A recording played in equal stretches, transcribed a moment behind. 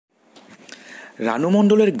রানু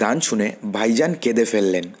মণ্ডলের গান শুনে ভাইজান কেঁদে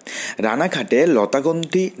ফেললেন। রানাঘাটে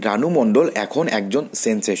লতাকন্ঠী রানু মণ্ডল এখন একজন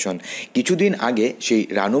সেন্সেশন। কিছুদিন আগে সেই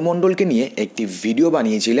রানু মণ্ডলকে নিয়ে একটি ভিডিও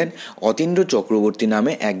বানিয়েছিলেন অতীন্দ্র চক্রবর্তী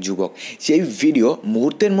নামে এক যুবক। সেই ভিডিও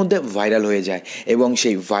মুহূর্তের মধ্যে ভাইরাল হয়ে যায় এবং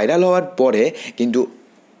সেই ভাইরাল হওয়ার পরে কিন্তু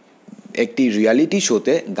একটি রিয়ালিটি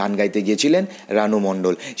শোতে গান গাইতে গিয়েছিলেন রানু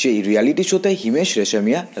মণ্ডল। সেই রিয়ালিটি শোতে হিমেশ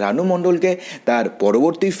রেশমিয়া রানু মণ্ডলকে তার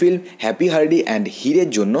পরবর্তী ফিল্ম হ্যাপি হার্ডি অ্যান্ড হিরের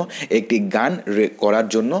জন্য একটি গান করার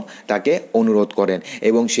জন্য তাকে অনুরোধ করেন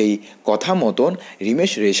এবং সেই কথা মতন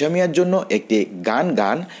হিমেশ রেশমিয়ার জন্য একটি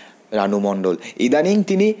গান রানু মণ্ডল। ইদানিং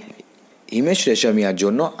তিনি হিমেশ রেশমিয়ার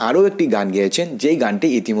জন্য আরও একটি গান গেয়েছেন, যেই গানটি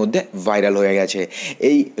ইতিমধ্যে ভাইরাল হয়ে গেছে।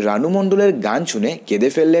 এই রানু মণ্ডলের গান শুনে কেঁদে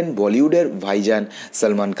ফেললেন বলিউডের ভাইজান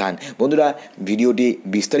সলমান খান। বন্ধুরা, ভিডিওটি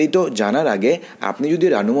বিস্তারিত জানার আগে আপনি যদি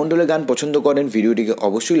রানু মণ্ডলের গান পছন্দ করেন, ভিডিওটিকে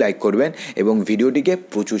অবশ্যই লাইক করবেন এবং ভিডিওটিকে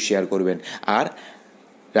প্রচুর শেয়ার করবেন। আর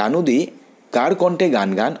রানুদি কার কণ্ঠে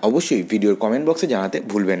গান অবশ্যই ভিডিওর কমেন্ট বক্সে জানাতে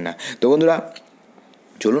ভুলবেন না। তো বন্ধুরা,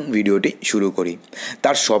 চলুন ভিডিওটি শুরু করি।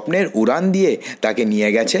 তার স্বপ্নের উড়ান দিয়ে তাকে নিয়ে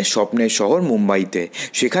গেছে স্বপ্নের শহর মুম্বাইতে।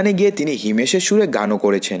 সেখানে গিয়ে তিনি হিমেশের সুরে গানও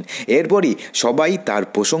করেছেন। এরপরই সবাই তার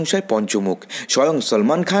প্রশংসায় পঞ্চমুখ, স্বয়ং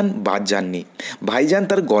সলমান খান বাদ যাননি। ভাইজান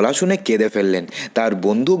তার গলা শুনে কেঁদে ফেললেন। তার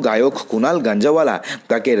বন্ধু গায়ক কুনাল গাঞ্জাওয়ালা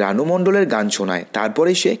তাকে রানু মণ্ডলের গান শোনায়,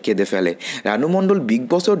 তারপরেই সে কেঁদে ফেলে। রানু মণ্ডল বিগ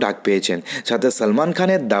বসেও ডাক পেয়েছেন, সাথে সলমান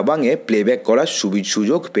খানের দাবাংয়ে প্লেব্যাক করার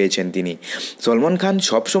সুযোগ পেয়েছেন তিনি। সলমান খান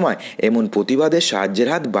সবসময় এমন প্রতিবাদের সাহায্যের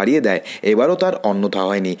হাত বাড়িয়ে দেয়, এবারও তার অন্যথা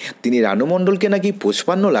হয়নি। তিনি রানু মণ্ডলকে নাকি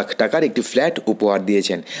 55 লাখ টাকার একটি ফ্ল্যাট উপহার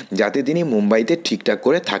দিয়েছেন, যাতে তিনি মুম্বাইতে ঠিকঠাক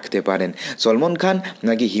করে থাকতে পারেন। সলমান খান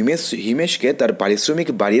নাকি হিমেশকে তার পারিশ্রমিক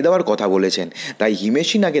বাড়িয়ে দেওয়ার কথা বলেছেন, তাই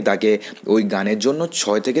হিমেশই নাকি তাকে ওই গানের জন্য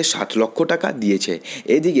 6 থেকে 7 লক্ষ টাকা দিয়েছে।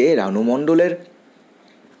 এদিকে রানু মণ্ডলের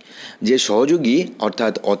যে সহযোগী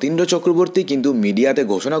অর্থাৎ অতীন্দ্র চক্রবর্তী কিন্তু মিডিয়াতে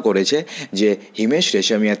ঘোষণা করেছে যে হিমেশ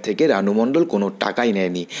রেশমিয়ার থেকে রানু মণ্ডল কোনো টাকাই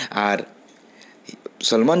নেয়নি। আর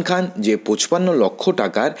সলমান খান যে 55 লক্ষ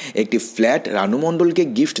টাকার একটি ফ্ল্যাট রানু মণ্ডলকে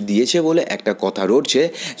গিফট দিয়েছে বলে একটা কথা রটছে,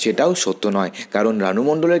 সেটাও সত্য নয়। কারণ রানু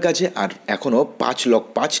মণ্ডলের কাছে আর এখনও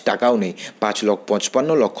 5 টাকাও নেই।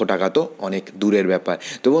 55 লক্ষ টাকা তো অনেক দূরের ব্যাপার।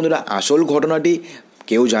 তো বন্ধুরা, আসল ঘটনাটি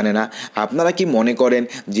কেউ জানে না। আপনারা কি মনে করেন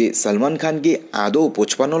যে সলমান খান কি আদৌ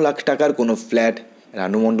 55 লাখ টাকার কোনো ফ্ল্যাট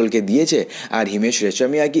রানু মণ্ডলকে দিয়েছে? আর হিমেশ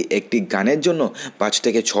রেশমিয়া কি একটি গানের জন্য 5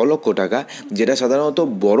 থেকে 6 লক্ষ টাকা, যেটা সাধারণত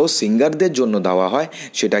বড় সিঙ্গারদের জন্য দেওয়া হয়,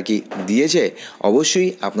 সেটা কি দিয়েছে? অবশ্যই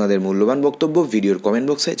আপনাদের মূল্যবান বক্তব্য ভিডিওর কমেন্ট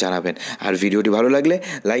বক্সে জানাবেন। আর ভিডিওটি ভালো লাগলে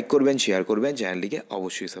লাইক করবেন, শেয়ার করবেন, চ্যানেলটিকে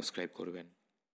অবশ্যই সাবস্ক্রাইব করবেন।